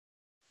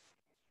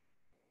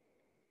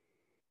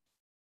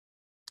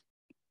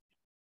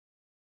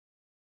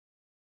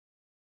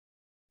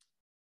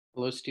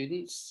Hello,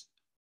 students.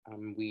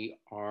 We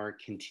are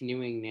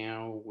continuing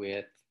now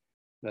with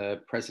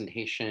the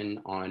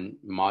presentation on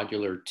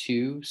Modular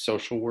 2,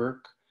 Social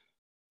Work,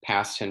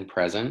 Past and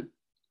Present.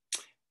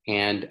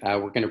 And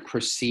we're going to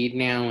proceed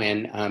now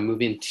and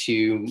move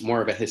into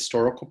more of a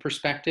historical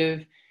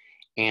perspective.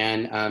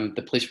 And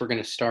the place we're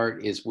going to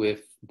start is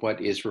with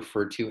what is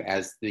referred to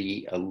as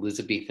the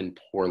Elizabethan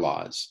Poor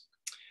Laws.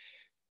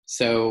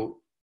 So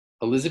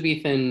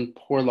Elizabethan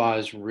poor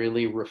laws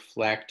really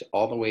reflect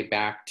all the way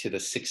back to the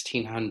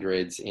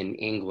 1600s in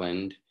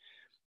England.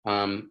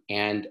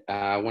 And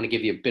I want to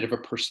give you a bit of a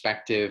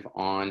perspective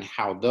on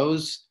how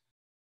those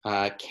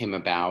came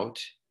about.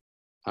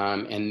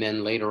 And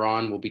then later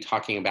on, we'll be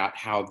talking about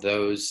how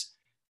those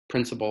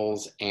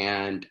principles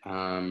and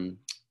the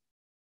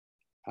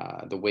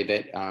way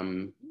that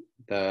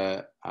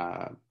the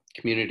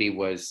community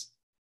was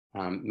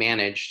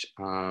managed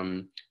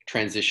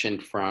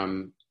transitioned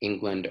from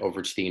England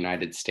over to the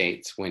United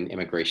States when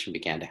immigration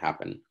began to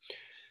happen.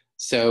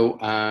 So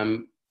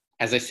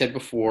as I said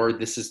before,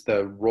 this is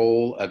the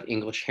role of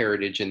English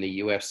heritage in the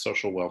US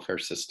social welfare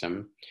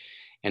system.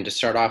 And to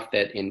start off,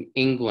 that in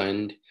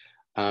England,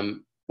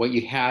 what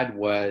you had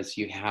was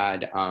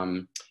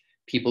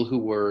people who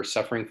were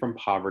suffering from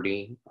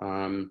poverty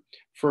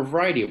for a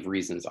variety of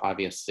reasons.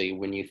 Obviously,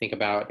 when you think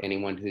about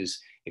anyone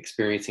who's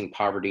experiencing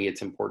poverty,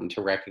 it's important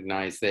to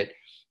recognize that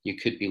you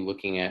could be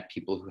looking at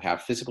people who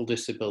have physical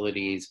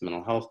disabilities,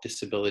 mental health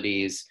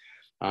disabilities,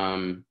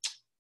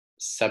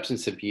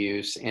 substance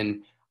abuse.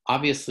 And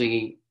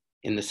obviously,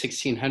 in the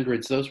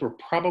 1600s, those were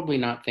probably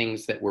not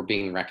things that were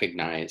being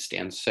recognized.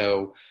 And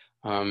so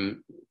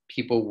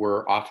people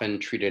were often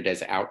treated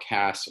as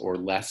outcasts or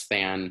less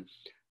than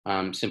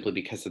simply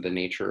because of the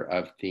nature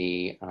of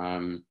the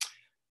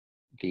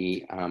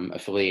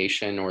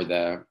affiliation or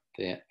the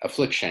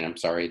affliction,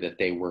 that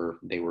they were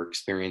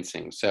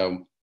experiencing.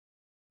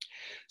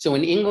 So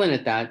in England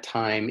at that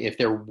time, if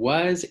there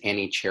was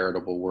any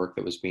charitable work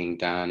that was being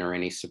done or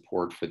any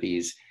support for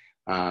these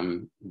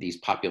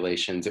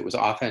populations, it was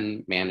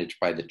often managed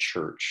by the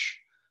church.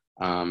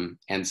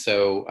 And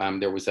so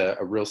there was a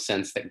real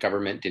sense that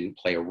government didn't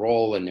play a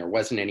role, and there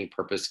wasn't any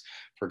purpose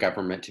for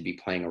government to be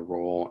playing a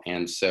role.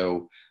 And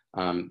so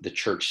the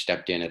church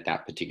stepped in at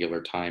that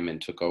particular time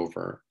and took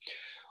over.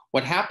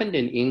 What happened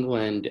in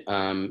England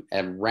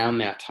around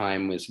that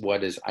time was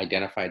what is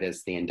identified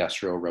as the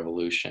Industrial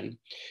Revolution.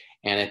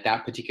 And at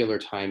that particular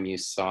time, you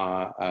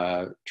saw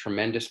a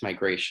tremendous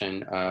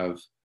migration of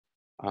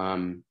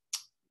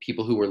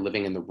people who were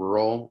living in the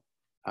rural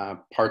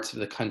parts of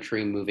the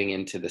country moving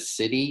into the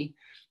city.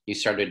 You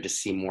started to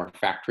see more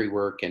factory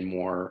work and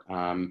more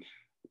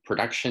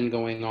production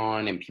going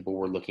on, and people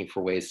were looking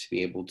for ways to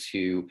be able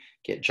to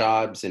get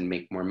jobs and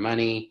make more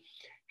money.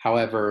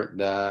 However,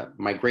 the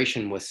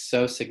migration was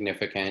so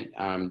significant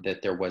that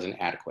there wasn't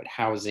adequate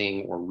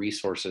housing or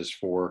resources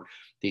for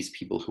these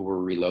people who were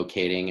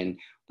relocating. And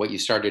what you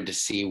started to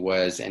see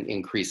was an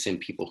increase in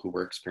people who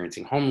were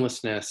experiencing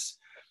homelessness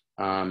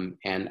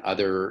and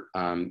other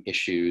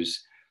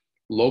issues.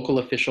 Local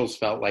officials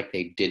felt like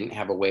they didn't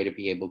have a way to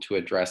be able to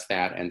address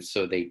that. And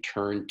so they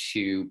turned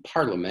to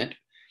Parliament,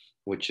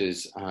 which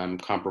is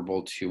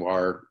comparable to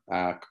our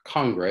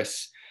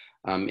Congress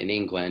in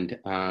England.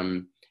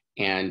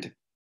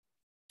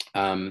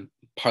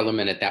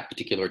 Parliament at that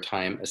particular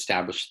time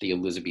established the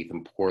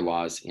Elizabethan Poor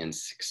Laws in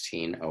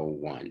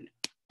 1601.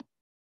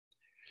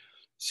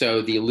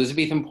 So the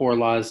Elizabethan Poor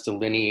Laws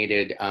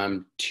delineated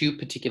two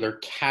particular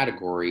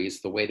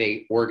categories, the way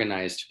they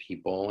organized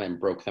people and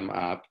broke them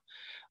up.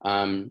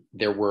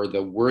 There were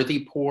the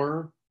worthy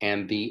poor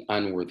and the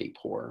unworthy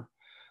poor.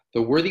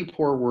 The worthy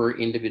poor were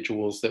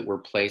individuals that were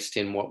placed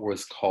in what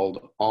was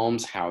called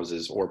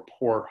almshouses or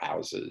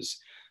poorhouses.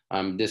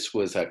 This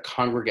was a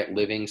congregate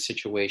living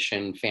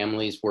situation.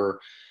 Families were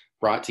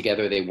brought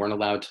together. They weren't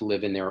allowed to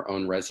live in their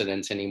own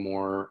residence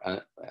anymore,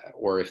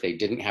 or if they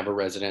didn't have a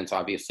residence,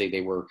 obviously they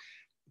were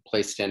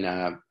placed in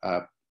a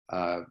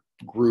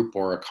group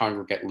or a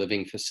congregate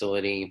living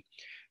facility.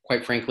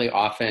 Quite frankly,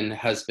 often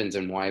husbands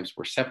and wives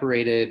were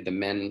separated. The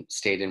men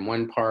stayed in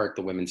one part,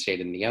 the women stayed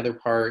in the other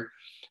part.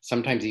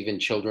 Sometimes even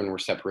children were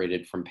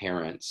separated from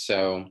parents.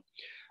 So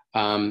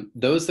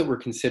those that were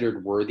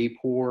considered worthy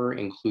poor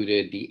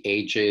included the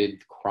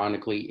aged,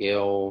 chronically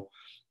ill,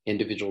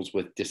 individuals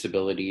with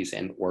disabilities,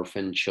 and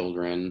orphan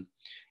children.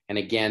 And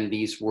again,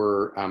 these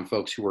were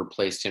folks who were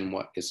placed in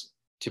what is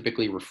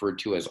typically referred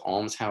to as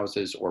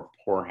almshouses or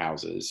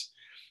poorhouses.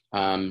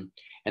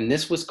 And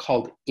this was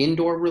called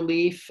indoor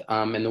relief.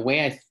 And the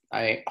way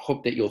I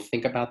hope that you'll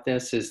think about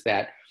this is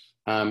that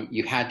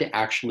you had to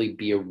actually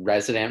be a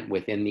resident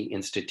within the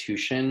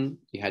institution.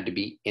 You had to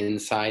be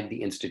inside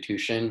the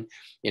institution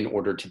in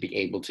order to be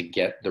able to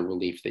get the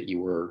relief that you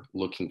were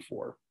looking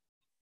for.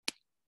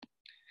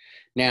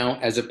 Now,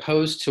 as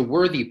opposed to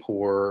worthy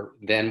poor,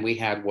 then we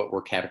had what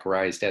were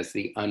categorized as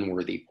the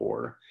unworthy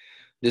poor.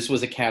 This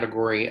was a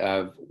category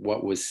of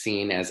what was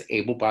seen as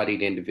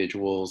able-bodied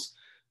individuals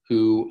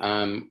who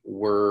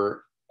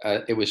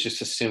it was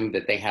just assumed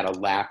that they had a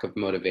lack of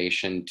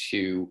motivation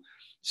to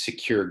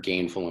secure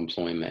gainful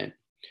employment.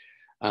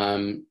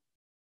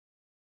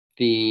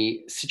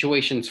 The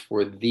situations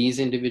for these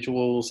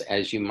individuals,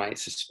 as you might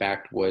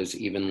suspect, was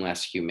even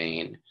less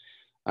humane.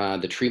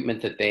 The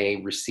treatment that they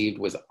received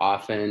was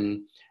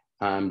often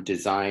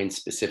designed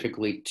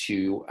specifically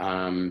to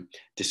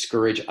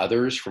discourage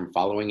others from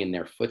following in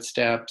their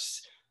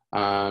footsteps.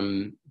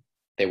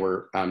 They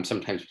were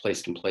sometimes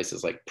placed in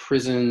places like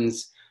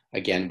prisons,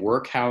 again,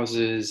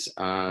 workhouses,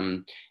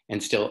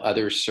 and still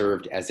others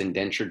served as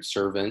indentured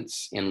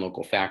servants in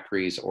local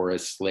factories or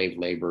as slave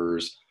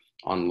laborers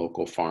on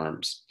local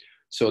farms.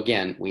 So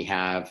again, we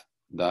have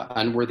the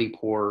unworthy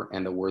poor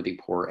and the worthy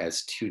poor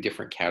as two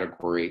different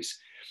categories.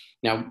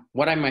 Now,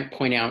 what I might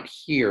point out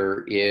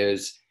here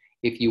is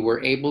if you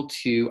were able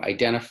to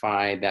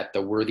identify that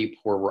the worthy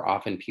poor were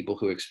often people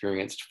who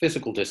experienced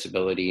physical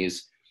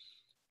disabilities,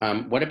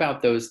 what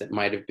about those that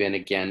might have been,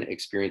 again,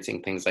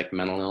 experiencing things like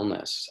mental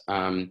illness?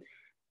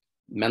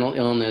 Mental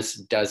illness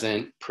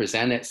doesn't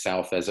present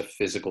itself as a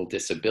physical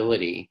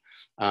disability,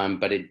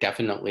 but it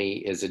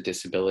definitely is a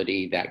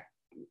disability that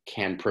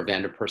can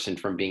prevent a person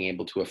from being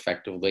able to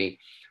effectively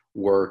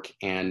work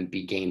and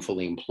be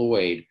gainfully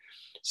employed.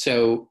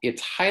 So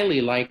it's highly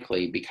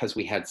likely, because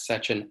we had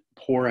such a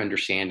poor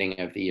understanding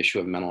of the issue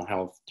of mental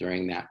health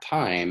during that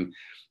time,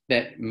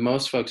 that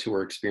most folks who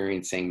were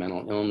experiencing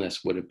mental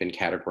illness would have been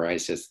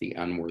categorized as the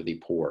unworthy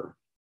poor.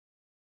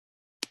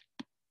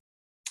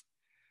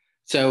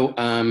 So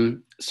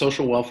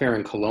social welfare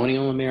in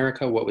colonial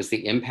America, what was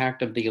the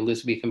impact of the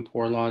Elizabethan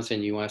Poor Laws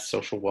in US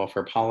social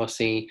welfare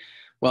policy?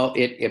 Well,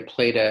 it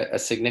played a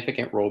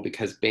significant role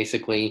because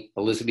basically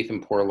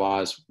Elizabethan Poor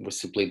Laws was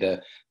simply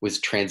was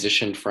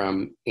transitioned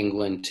from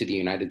England to the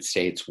United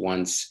States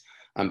once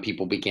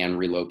people began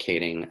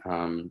relocating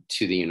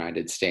to the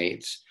United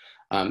States.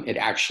 It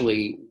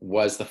actually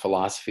was the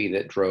philosophy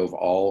that drove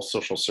all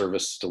social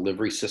service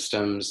delivery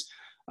systems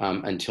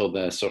until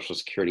the Social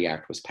Security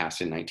Act was passed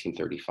in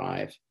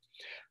 1935.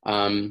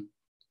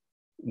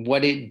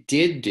 What it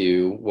did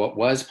do, what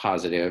was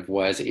positive,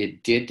 was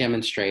it did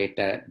demonstrate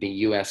that the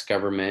US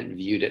government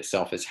viewed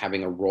itself as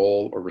having a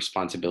role or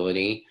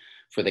responsibility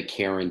for the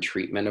care and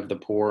treatment of the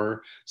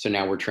poor. So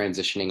now we're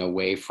transitioning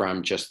away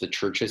from just the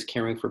churches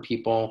caring for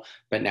people,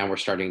 but now we're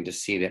starting to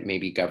see that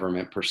maybe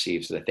government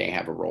perceives that they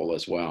have a role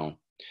as well.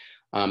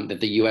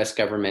 That the US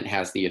government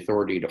has the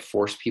authority to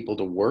force people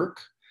to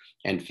work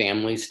and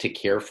families to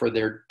care for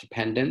their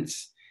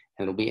dependents.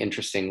 And it'll be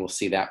interesting, we'll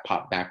see that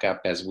pop back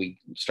up as we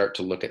start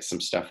to look at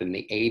some stuff in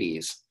the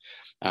 80s,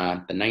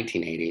 the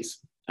 1980s.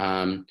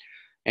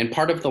 And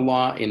part of the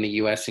law in the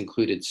US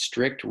included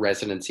strict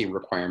residency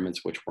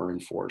requirements which were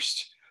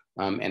enforced.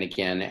 And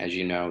again, as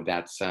you know,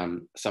 that's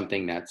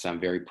something that's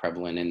very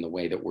prevalent in the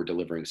way that we're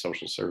delivering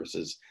social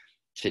services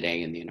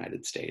today in the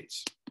United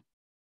States.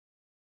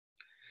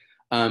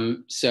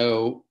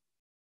 So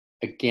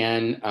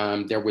again,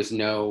 there was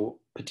no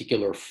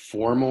particular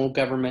formal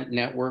government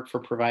network for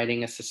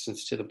providing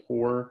assistance to the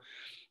poor.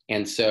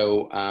 And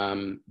so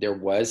there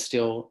was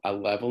still a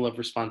level of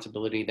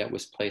responsibility that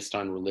was placed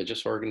on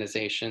religious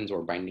organizations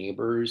or by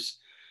neighbors.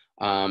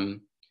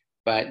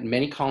 But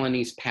many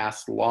colonies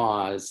passed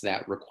laws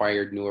that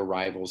required new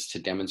arrivals to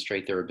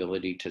demonstrate their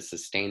ability to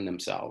sustain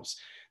themselves.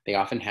 They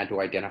often had to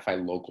identify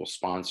local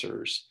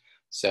sponsors.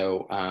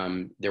 So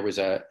there was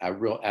a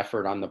real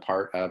effort on the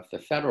part of the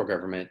federal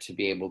government to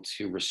be able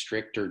to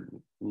restrict or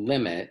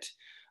limit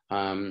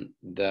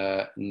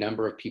the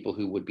number of people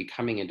who would be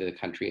coming into the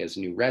country as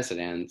new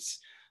residents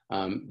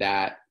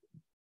that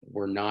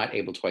were not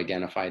able to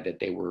identify that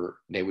they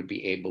would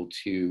be able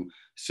to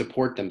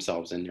support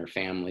themselves and their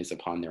families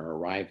upon their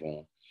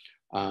arrival.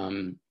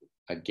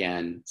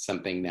 Again,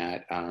 something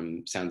that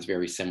sounds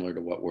very similar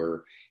to what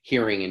we're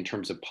hearing in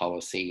terms of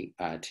policy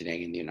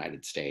today in the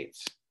United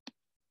States.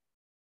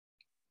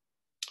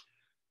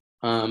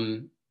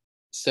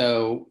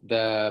 So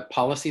the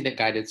policy that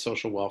guided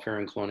social welfare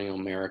in colonial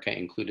America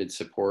included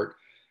support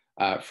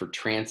for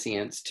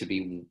transients to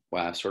be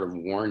sort of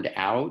warned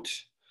out,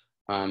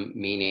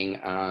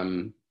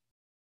 meaning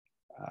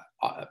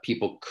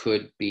people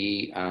could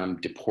be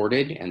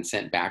deported and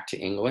sent back to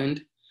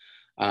England.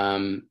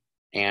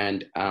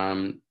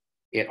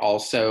 It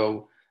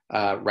also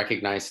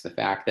recognized the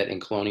fact that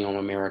in colonial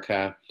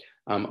America,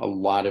 a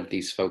lot of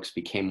these folks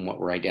became what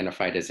were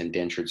identified as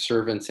indentured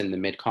servants in the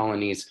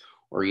mid-colonies,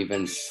 or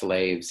even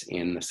slaves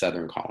in the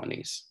southern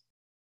colonies.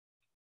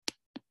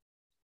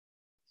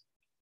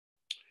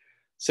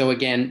 So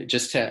again,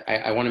 just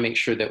I want to make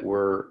sure that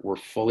we're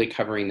fully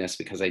covering this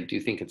because I do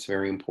think it's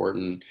very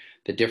important,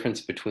 the difference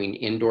between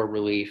indoor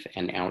relief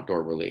and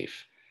outdoor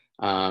relief.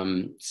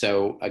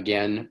 So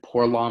again,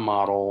 poor law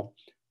model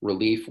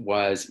relief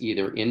was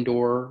either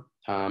indoor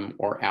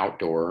or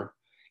outdoor.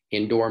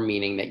 Indoor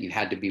meaning that you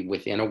had to be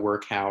within a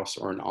workhouse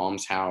or an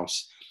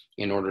almshouse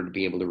in order to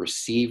be able to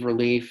receive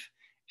relief.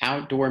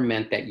 Outdoor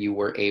meant that you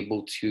were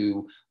able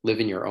to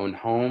live in your own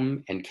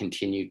home and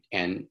continue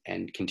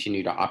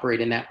to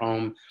operate in that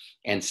home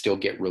and still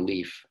get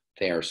relief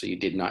there. So you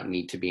did not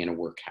need to be in a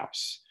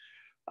workhouse.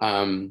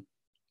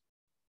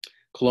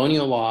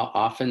 Colonial law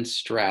often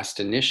stressed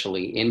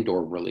initially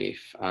indoor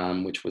relief,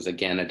 which was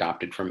again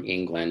adopted from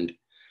England.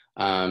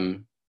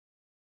 And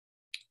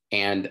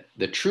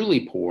the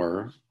truly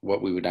poor,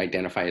 what we would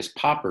identify as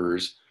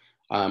paupers,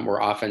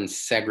 were often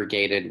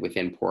segregated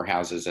within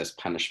poorhouses as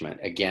punishment.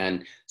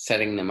 Again,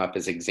 setting them up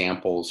as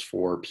examples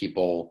for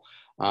people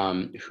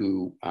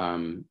who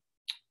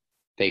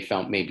they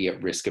felt may be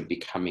at risk of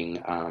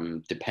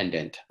becoming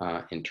dependent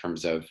in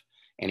terms of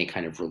any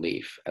kind of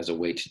relief, as a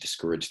way to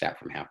discourage that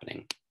from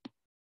happening.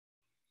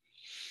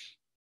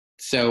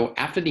 So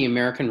after the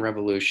American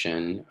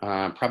Revolution,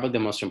 probably the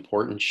most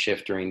important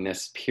shift during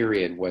this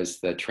period was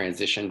the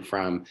transition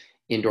from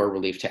indoor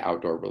relief to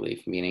outdoor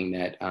relief, meaning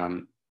that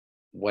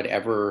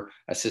whatever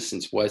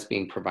assistance was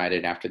being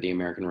provided after the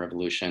American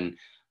Revolution,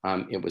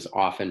 it was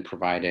often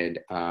provided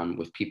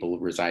with people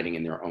residing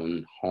in their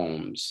own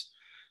homes.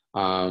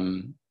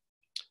 The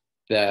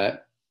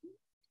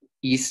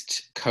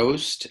East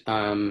Coast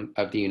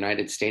of the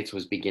United States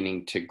was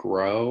beginning to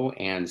grow,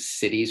 and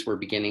cities were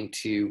beginning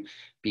to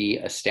be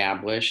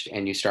established,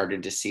 and you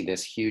started to see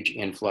this huge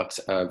influx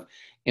of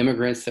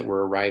immigrants that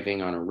were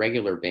arriving on a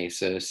regular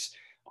basis,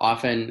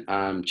 often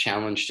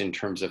challenged in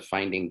terms of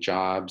finding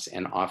jobs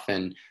and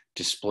often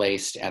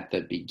displaced at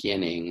the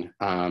beginning,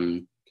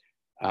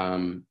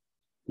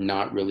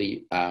 not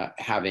really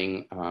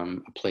having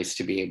a place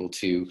to be able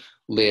to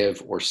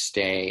live or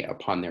stay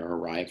upon their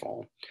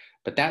arrival.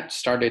 But that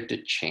started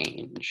to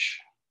change.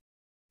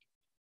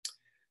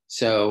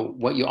 So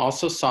what you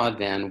also saw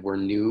then were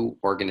new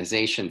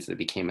organizations that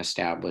became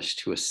established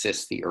to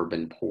assist the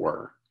urban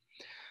poor.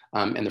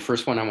 And the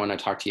first one I want to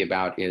talk to you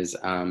about is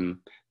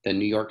the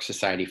New York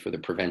Society for the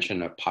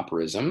Prevention of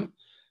Pauperism.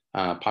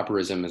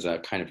 Pauperism is a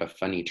kind of a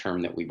funny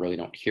term that we really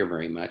don't hear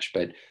very much,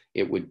 but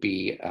it would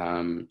be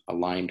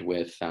aligned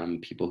with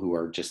people who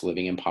are just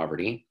living in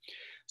poverty.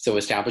 So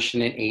established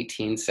in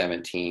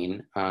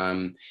 1817,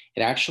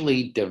 it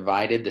actually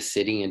divided the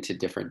city into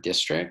different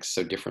districts,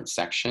 so different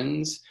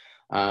sections,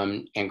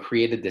 and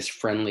created this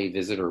friendly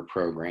visitor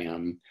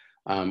program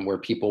where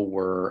people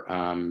were,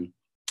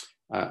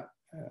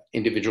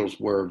 individuals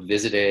were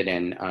visited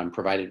and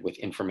provided with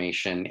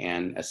information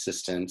and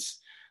assistance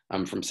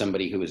from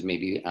somebody who was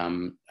maybe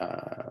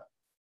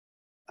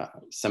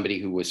somebody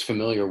who was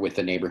familiar with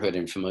the neighborhood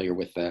and familiar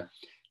with the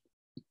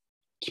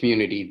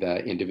community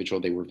the individual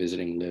they were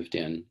visiting lived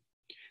in.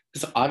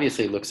 This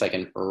obviously looks like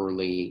an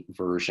early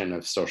version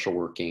of social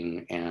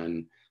working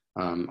and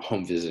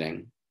home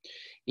visiting.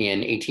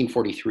 In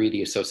 1843,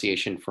 the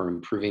Association for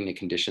Improving the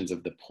Conditions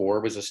of the Poor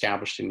was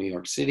established in New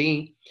York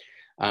City.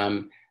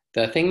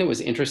 The thing that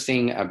was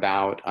interesting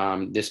about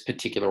this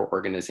particular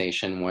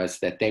organization was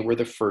that they were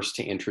the first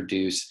to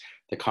introduce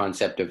the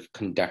concept of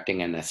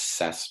conducting an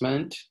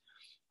assessment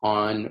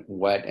on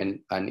what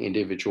an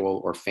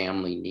individual or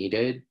family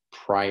needed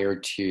prior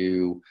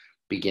to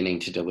beginning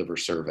to deliver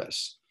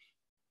service.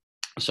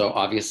 So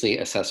obviously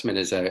assessment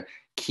is a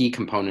key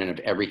component of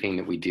everything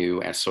that we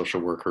do as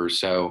social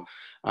workers. So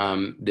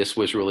this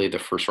was really the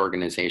first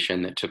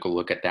organization that took a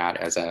look at that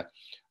as a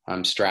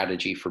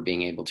strategy for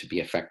being able to be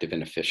effective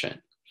and efficient.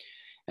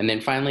 And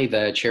then finally,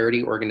 the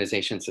Charity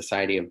Organization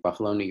Society of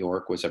Buffalo, New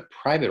York was a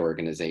private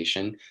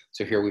organization.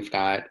 So here we've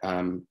got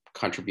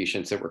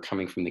contributions that were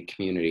coming from the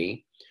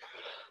community.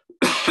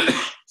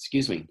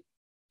 Excuse me.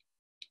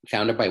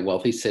 Founded by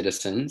wealthy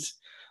citizens.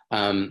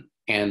 And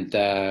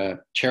the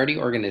Charity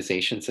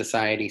Organization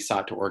Society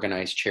sought to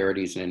organize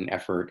charities in an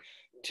effort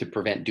to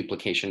prevent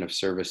duplication of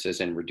services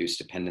and reduce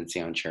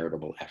dependency on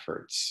charitable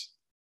efforts.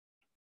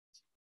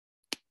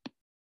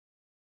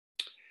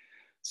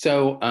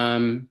 So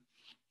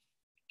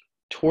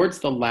towards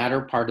the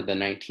latter part of the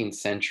 19th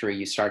century,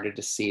 you started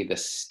to see the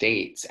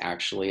states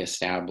actually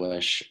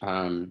establish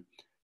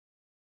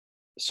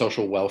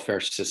social welfare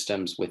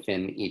systems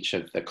within each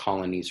of the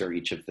colonies or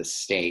each of the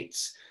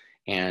states.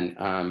 And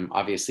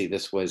obviously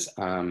this was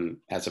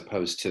as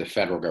opposed to the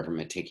federal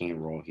government taking a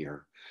role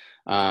here.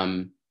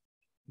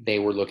 They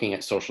were looking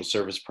at social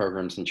service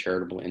programs and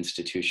charitable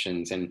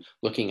institutions and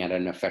looking at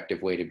an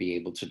effective way to be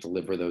able to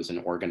deliver those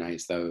and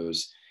organize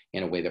those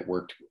in a way that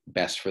worked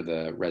best for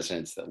the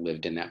residents that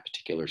lived in that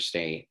particular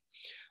state.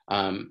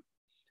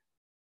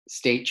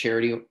 State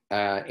charity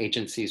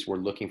agencies were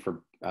looking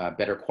for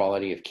better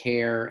quality of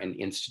care and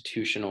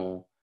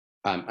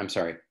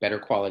better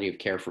quality of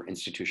care for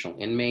institutional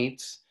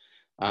inmates.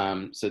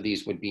 So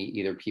these would be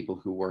either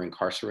people who were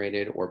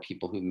incarcerated or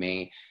people who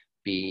may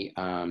be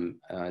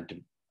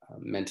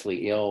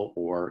mentally ill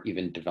or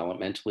even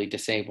developmentally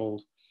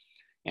disabled.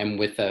 And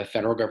with the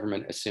federal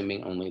government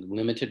assuming only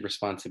limited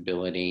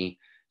responsibility,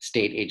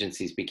 state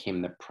agencies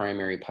became the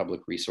primary public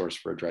resource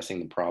for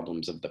addressing the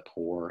problems of the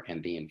poor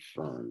and the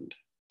infirmed.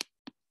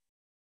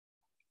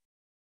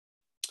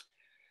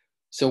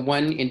 So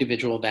one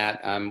individual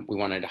that we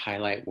wanted to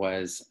highlight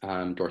was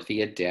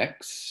Dorothea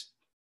Dix.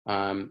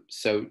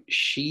 So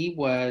she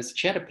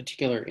had a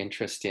particular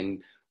interest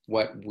in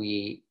what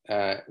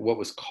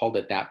was called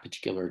at that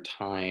particular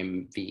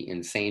time the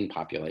insane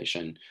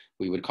population.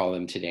 We would call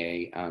them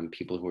today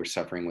people who are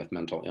suffering with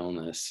mental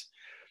illness.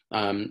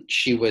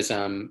 She was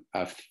a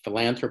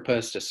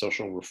philanthropist, a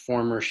social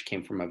reformer. She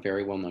came from a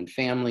very well-known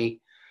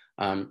family.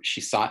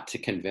 She sought to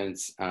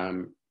convince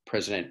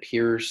President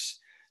Pierce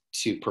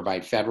to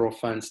provide federal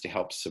funds to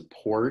help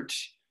support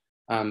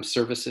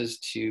services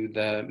to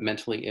the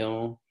mentally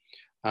ill.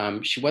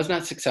 She was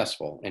not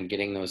successful in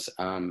getting those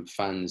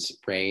funds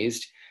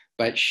raised,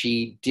 but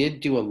she did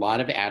do a lot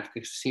of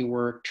advocacy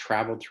work,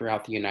 traveled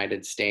throughout the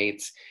United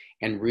States,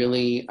 and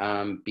really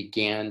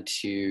began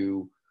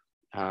to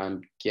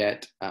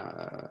get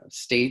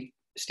state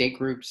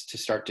groups to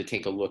start to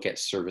take a look at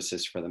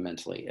services for the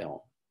mentally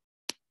ill.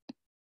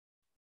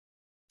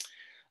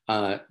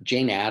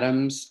 Jane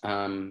Addams,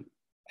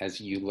 as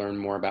you learn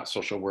more about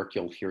social work,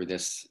 you'll hear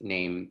this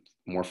name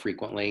more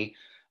frequently,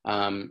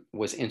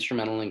 was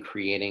instrumental in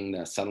creating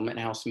the settlement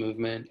house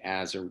movement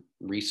as a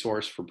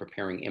resource for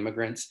preparing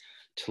immigrants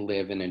to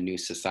live in a new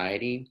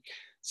society.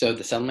 So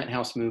the settlement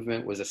house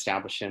movement was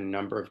established in a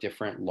number of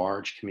different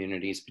large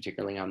communities,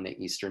 particularly on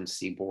the Eastern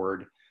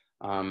Seaboard.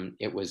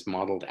 It was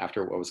modeled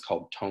after what was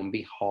called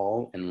Toynbee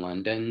Hall in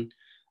London.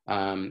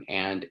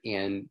 And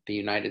in the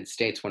United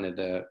States, one of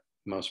the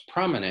most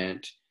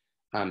prominent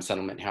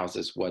settlement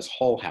houses was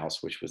Hull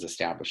House, which was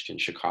established in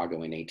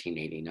Chicago in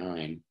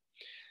 1889.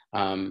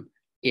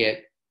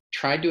 It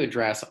tried to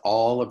address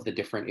all of the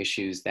different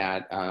issues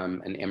that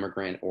an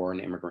immigrant or an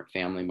immigrant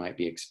family might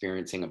be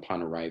experiencing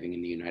upon arriving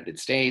in the United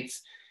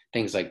States,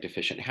 things like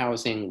deficient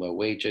housing, low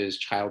wages,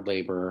 child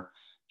labor,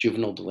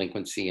 juvenile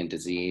delinquency and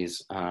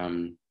disease,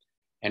 and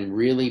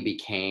really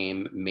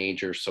became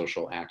major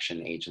social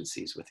action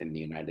agencies within the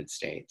United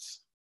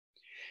States.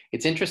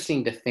 It's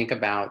interesting to think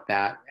about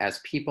that as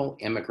people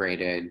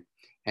immigrated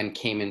and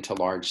came into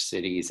large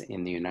cities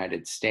in the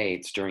United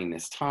States during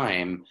this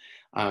time,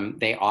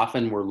 they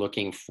often were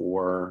looking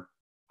for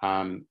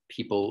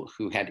people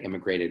who had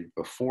immigrated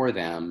before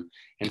them.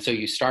 And so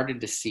you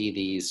started to see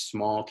these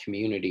small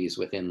communities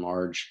within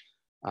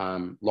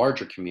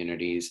larger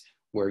communities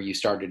where you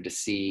started to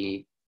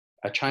see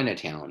a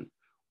Chinatown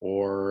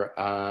or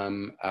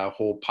a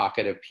whole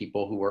pocket of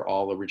people who were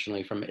all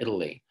originally from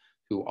Italy,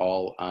 who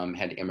all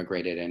had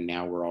immigrated and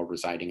now were all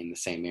residing in the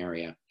same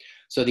area.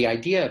 So the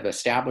idea of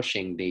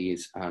establishing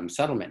these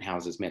settlement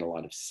houses made a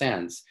lot of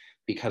sense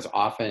because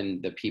often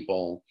the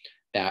people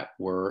that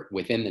were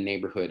within the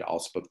neighborhood all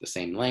spoke the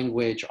same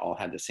language, all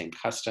had the same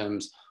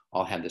customs,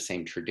 all had the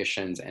same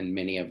traditions, and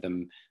many of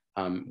them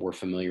were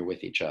familiar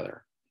with each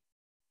other.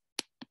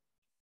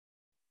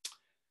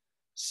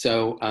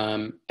 So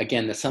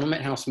again, the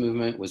settlement house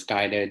movement was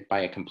guided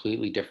by a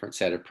completely different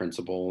set of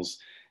principles.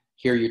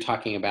 Here you're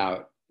talking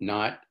about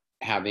not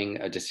having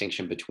a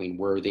distinction between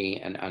worthy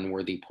and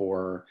unworthy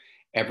poor.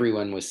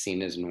 Everyone was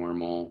seen as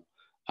normal.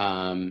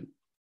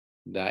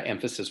 The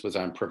emphasis was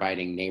on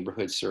providing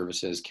neighborhood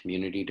services,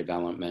 community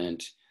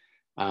development,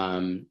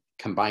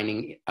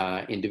 combining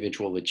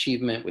individual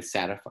achievement with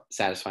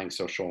satisfying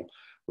social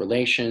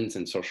relations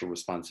and social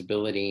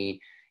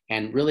responsibility,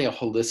 and really a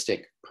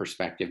holistic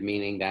perspective,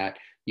 meaning that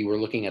you were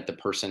looking at the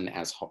person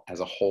as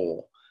a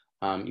whole.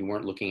 You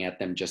weren't looking at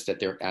them just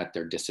at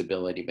their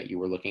disability, but you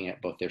were looking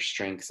at both their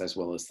strengths as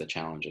well as the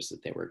challenges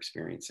that they were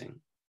experiencing.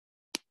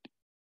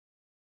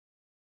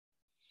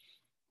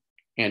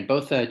 And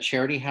both the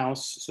Charity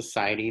House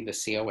Society, the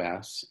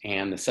COS,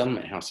 and the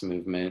Settlement House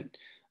Movement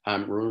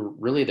were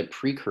really the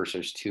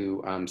precursors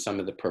to some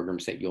of the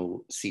programs that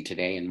you'll see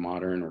today in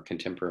modern or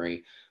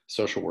contemporary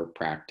social work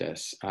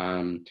practice.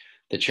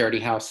 The Charity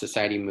House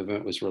Society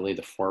movement was really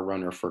the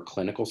forerunner for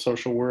clinical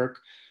social work,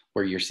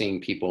 where you're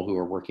seeing people who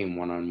are working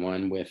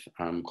one-on-one with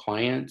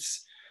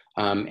clients.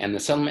 And the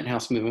Settlement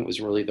House movement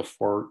was really the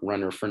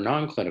forerunner for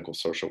non-clinical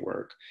social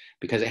work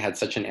because it had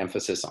such an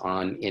emphasis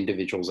on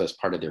individuals as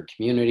part of their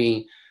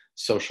community,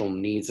 social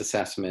needs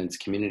assessments,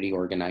 community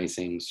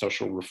organizing,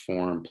 social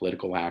reform,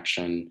 political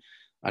action,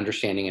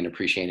 understanding and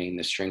appreciating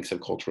the strengths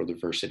of cultural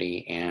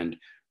diversity, and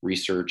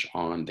research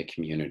on the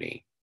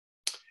community.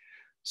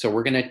 So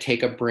we're going to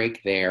take a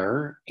break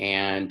there,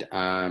 and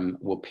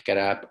we'll pick it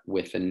up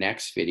with the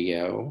next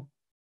video.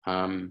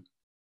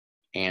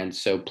 And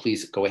so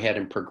please go ahead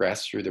and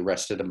progress through the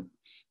rest of the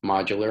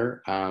modular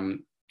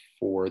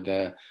for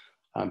the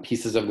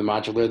pieces of the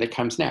modular that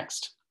comes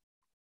next.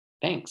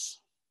 Thanks.